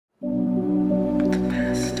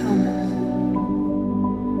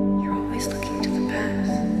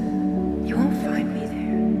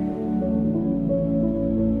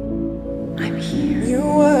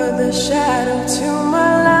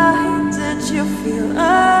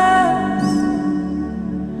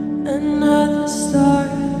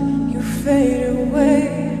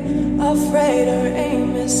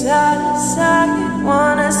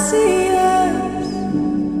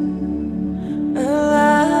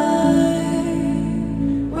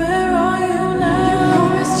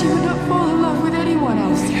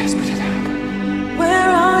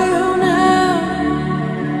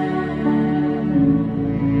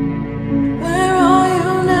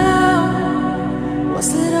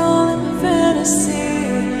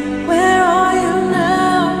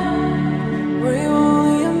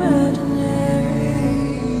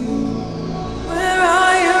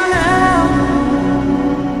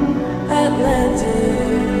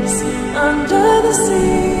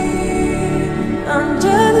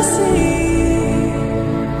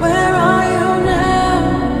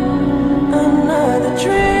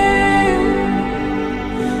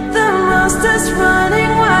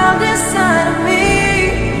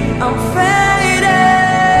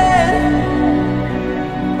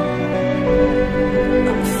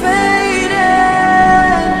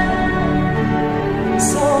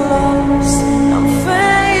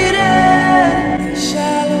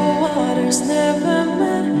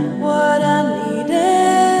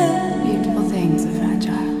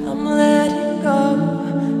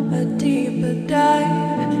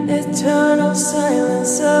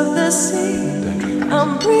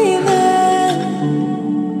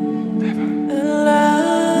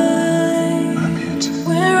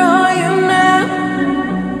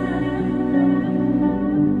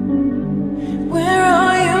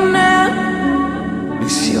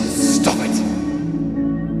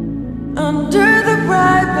Under the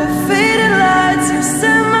bright but faded lights, you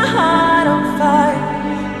set my heart on fire.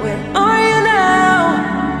 Where are you now?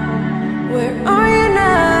 Where are you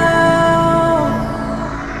now?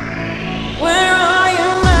 Where are you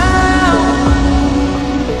now?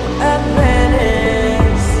 At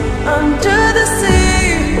Venice, under the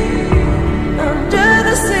sea, under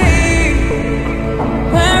the sea.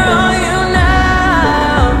 Where are you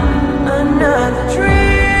now? Another dream.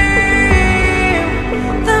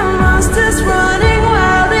 The monster's running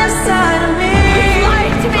wild inside of me. You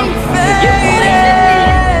lied to me. I'm You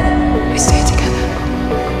faded. We stay together.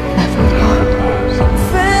 Never apart. I'm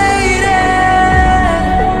faded.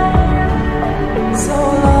 So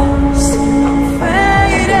lost. I'm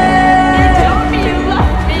faded. You told me you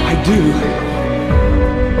loved me. I do.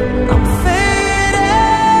 I'm faded.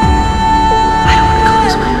 I don't want to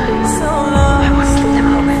close my eyes. So lost. I want to keep them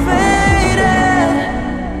open. Faded.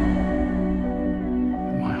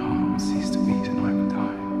 My heart would cease to beat and I would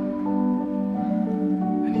die.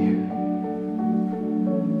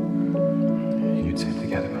 And you'd say it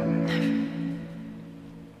together, baby.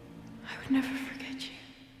 I would never forget.